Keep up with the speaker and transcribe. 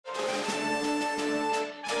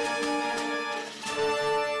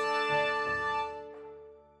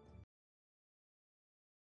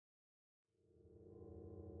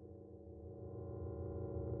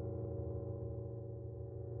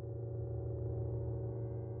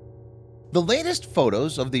The latest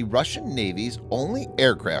photos of the Russian Navy's only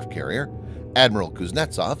aircraft carrier, Admiral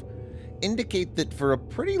Kuznetsov, indicate that for a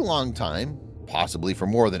pretty long time, possibly for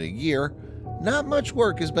more than a year, not much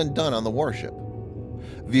work has been done on the warship.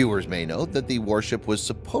 Viewers may note that the warship was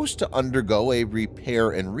supposed to undergo a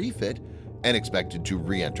repair and refit and expected to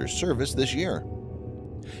re-enter service this year.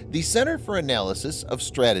 The Center for Analysis of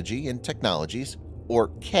Strategy and Technologies, or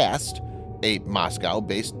CAST, a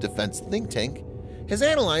Moscow-based defense think tank, has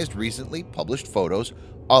analyzed recently published photos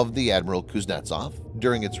of the Admiral Kuznetsov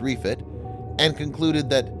during its refit and concluded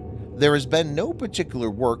that there has been no particular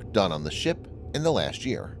work done on the ship in the last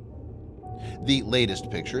year. The latest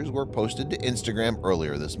pictures were posted to Instagram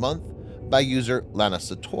earlier this month by user Lana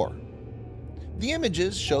Sator. The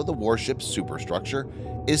images show the warship's superstructure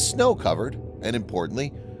is snow-covered, and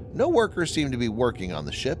importantly, no workers seem to be working on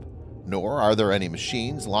the ship, nor are there any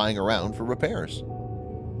machines lying around for repairs.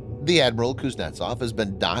 The Admiral Kuznetsov has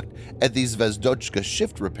been docked at the Zvezdochka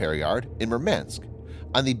shift repair yard in Murmansk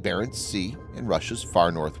on the Barents Sea in Russia's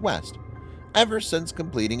far northwest, ever since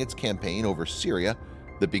completing its campaign over Syria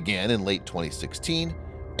that began in late 2016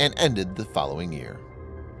 and ended the following year.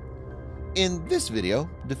 In this video,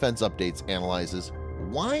 Defense Updates analyzes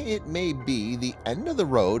why it may be the end of the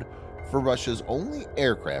road for Russia's only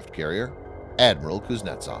aircraft carrier, Admiral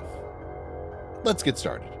Kuznetsov. Let's get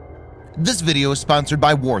started. This video is sponsored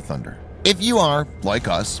by War Thunder. If you are, like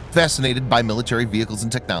us, fascinated by military vehicles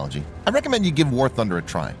and technology, I recommend you give War Thunder a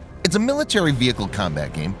try. It's a military vehicle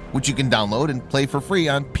combat game which you can download and play for free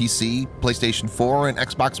on PC, PlayStation 4, and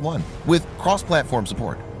Xbox One with cross-platform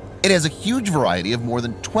support. It has a huge variety of more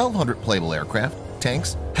than 1,200 playable aircraft,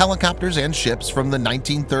 tanks, helicopters, and ships from the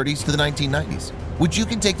 1930s to the 1990s, which you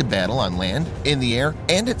can take to battle on land, in the air,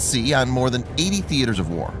 and at sea on more than 80 theaters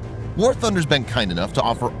of war. War Thunder's been kind enough to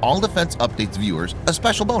offer all Defense Updates viewers a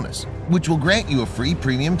special bonus, which will grant you a free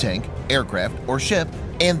premium tank, aircraft, or ship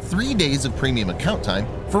and 3 days of premium account time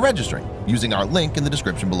for registering using our link in the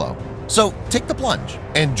description below. So take the plunge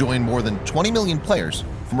and join more than 20 million players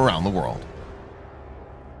from around the world.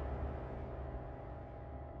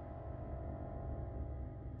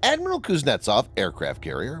 Admiral Kuznetsov aircraft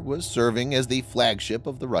carrier was serving as the flagship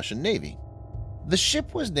of the Russian Navy. The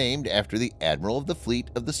ship was named after the admiral of the fleet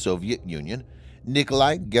of the Soviet Union,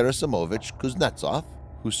 Nikolai Gerasimovich Kuznetsov,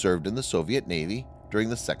 who served in the Soviet Navy during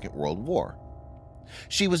the Second World War.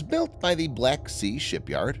 She was built by the Black Sea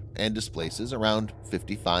shipyard and displaces around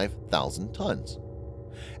 55,000 tons.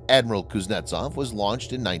 Admiral Kuznetsov was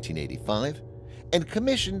launched in 1985 and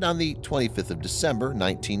commissioned on the 25th of December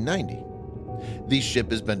 1990. The ship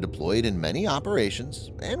has been deployed in many operations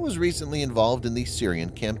and was recently involved in the Syrian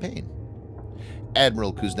campaign.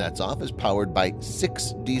 Admiral Kuznetsov is powered by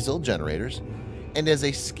 6 diesel generators and has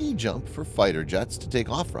a ski jump for fighter jets to take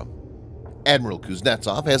off from. Admiral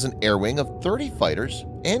Kuznetsov has an air wing of 30 fighters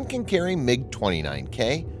and can carry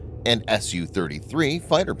MiG-29K and Su-33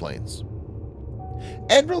 fighter planes.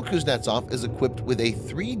 Admiral Kuznetsov is equipped with a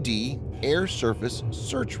 3D air-surface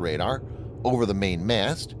search radar over the main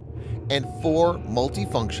mast and 4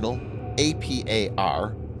 multifunctional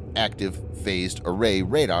APAR active phased array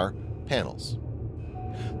radar panels.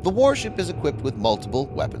 The warship is equipped with multiple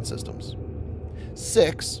weapon systems: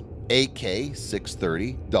 6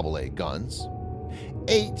 AK-630 AA guns,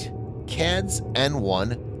 8 CADS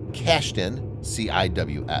N1 Kashtin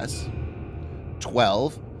CIWS,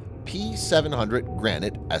 12 P700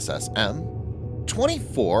 Granite SSM,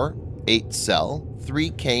 24 8-cell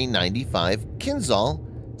 3K95 Kinzhal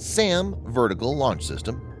SAM vertical launch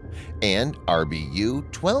system, and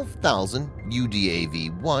RBU 12,000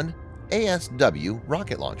 UDAV-1 ASW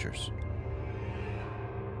rocket launchers.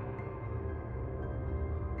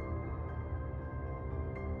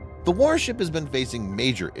 The warship has been facing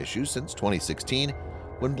major issues since 2016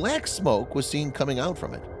 when black smoke was seen coming out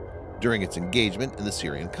from it during its engagement in the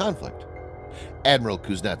Syrian conflict. Admiral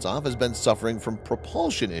Kuznetsov has been suffering from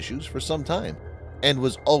propulsion issues for some time and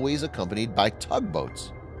was always accompanied by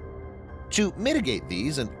tugboats. To mitigate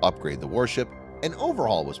these and upgrade the warship, an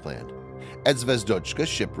overhaul was planned at Zvezdochka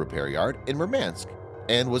ship repair yard in Murmansk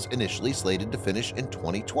and was initially slated to finish in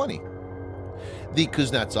 2020. The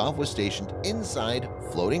Kuznetsov was stationed inside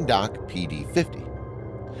floating dock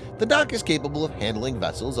PD-50. The dock is capable of handling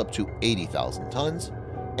vessels up to 80,000 tons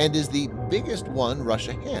and is the biggest one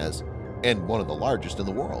Russia has and one of the largest in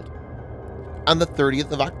the world. On the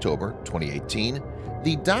 30th of October 2018,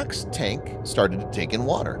 the dock's tank started to take in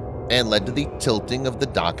water and led to the tilting of the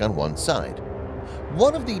dock on one side.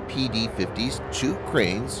 One of the PD-50's 2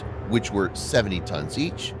 cranes, which were 70 tons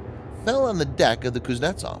each, fell on the deck of the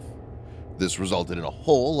Kuznetsov. This resulted in a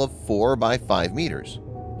hole of 4 by 5 meters.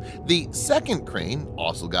 The second crane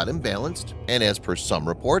also got imbalanced and, as per some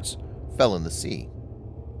reports, fell in the sea.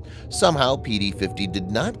 Somehow PD-50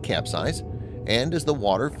 did not capsize, and as the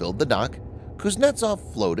water filled the dock,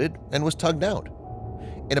 Kuznetsov floated and was tugged out.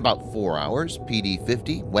 In about 4 hours,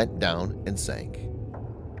 PD-50 went down and sank.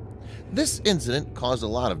 This incident caused a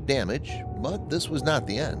lot of damage, but this was not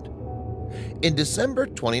the end. In December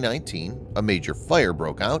 2019, a major fire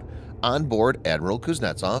broke out on board Admiral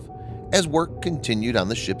Kuznetsov as work continued on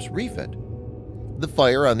the ship's refit. The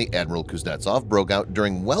fire on the Admiral Kuznetsov broke out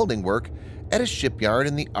during welding work at a shipyard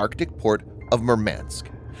in the Arctic port of Murmansk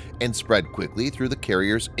and spread quickly through the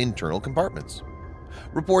carrier's internal compartments.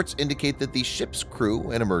 Reports indicate that the ship's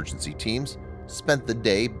crew and emergency teams spent the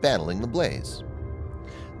day battling the blaze.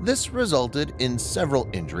 This resulted in several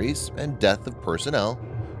injuries and death of personnel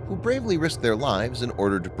who bravely risked their lives in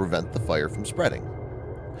order to prevent the fire from spreading.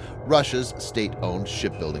 Russia's state-owned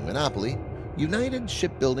shipbuilding monopoly, United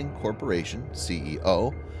Shipbuilding Corporation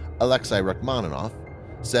CEO Alexei Rachmaninoff,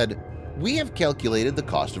 said, "We have calculated the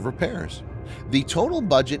cost of repairs. The total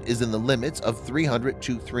budget is in the limits of 300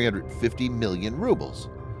 to 350 million rubles,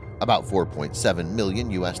 about 4.7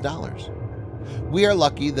 million US dollars. We are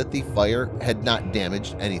lucky that the fire had not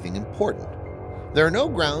damaged anything important. There are no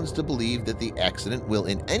grounds to believe that the accident will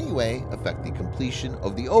in any way affect the completion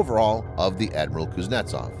of the overhaul of the Admiral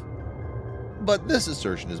Kuznetsov." But this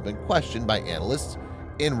assertion has been questioned by analysts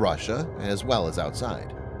in Russia as well as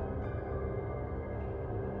outside.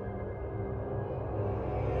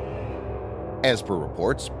 As per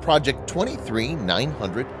reports, Project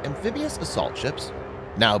 23-900 amphibious assault ships,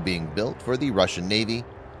 now being built for the Russian Navy,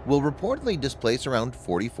 will reportedly displace around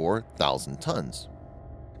 44,000 tons.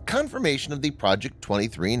 Confirmation of the Project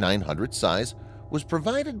 23-900 size was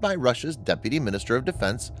provided by Russia's Deputy Minister of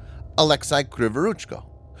Defense Alexei Krivoruchko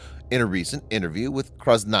in a recent interview with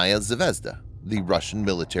Krasnaya Zvezda, the Russian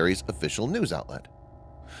military's official news outlet.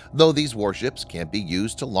 Though these warships can't be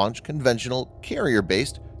used to launch conventional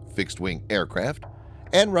carrier-based fixed-wing aircraft,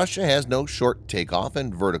 and Russia has no short takeoff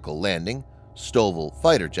and vertical landing STOVL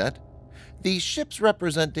fighter jet, these ships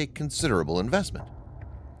represent a considerable investment.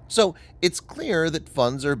 So it's clear that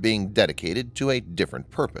funds are being dedicated to a different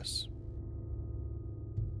purpose.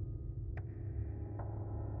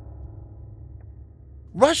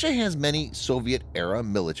 Russia has many Soviet-era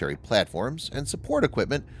military platforms and support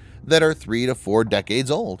equipment that are 3 to 4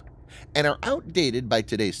 decades old and are outdated by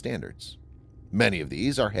today's standards. Many of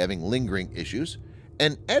these are having lingering issues,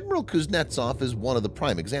 and Admiral Kuznetsov is one of the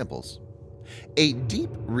prime examples. A deep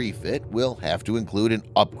refit will have to include an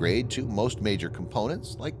upgrade to most major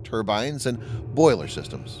components like turbines and boiler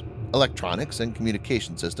systems, electronics and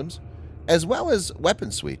communication systems, as well as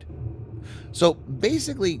weapon suite. So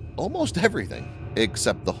basically almost everything,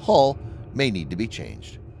 except the hull, may need to be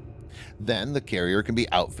changed. Then the carrier can be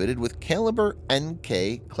outfitted with Caliber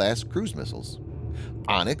NK-class cruise missiles,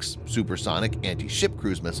 Onyx supersonic anti-ship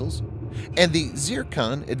cruise missiles, and the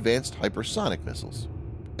Zircon advanced hypersonic missiles.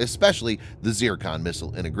 Especially the Zircon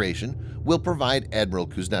missile integration will provide Admiral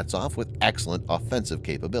Kuznetsov with excellent offensive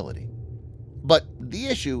capability. But the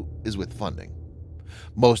issue is with funding.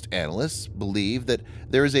 Most analysts believe that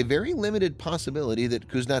there is a very limited possibility that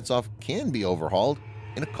Kuznetsov can be overhauled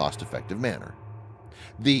in a cost-effective manner.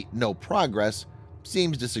 The no progress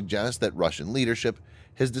seems to suggest that Russian leadership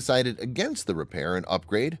has decided against the repair and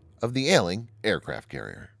upgrade of the ailing aircraft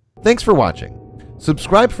carrier. Thanks for watching.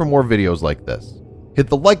 Subscribe for more videos like this. Hit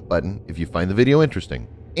the like button if you find the video interesting,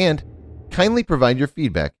 and kindly provide your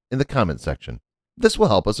feedback in the comment section. This will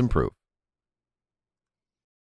help us improve.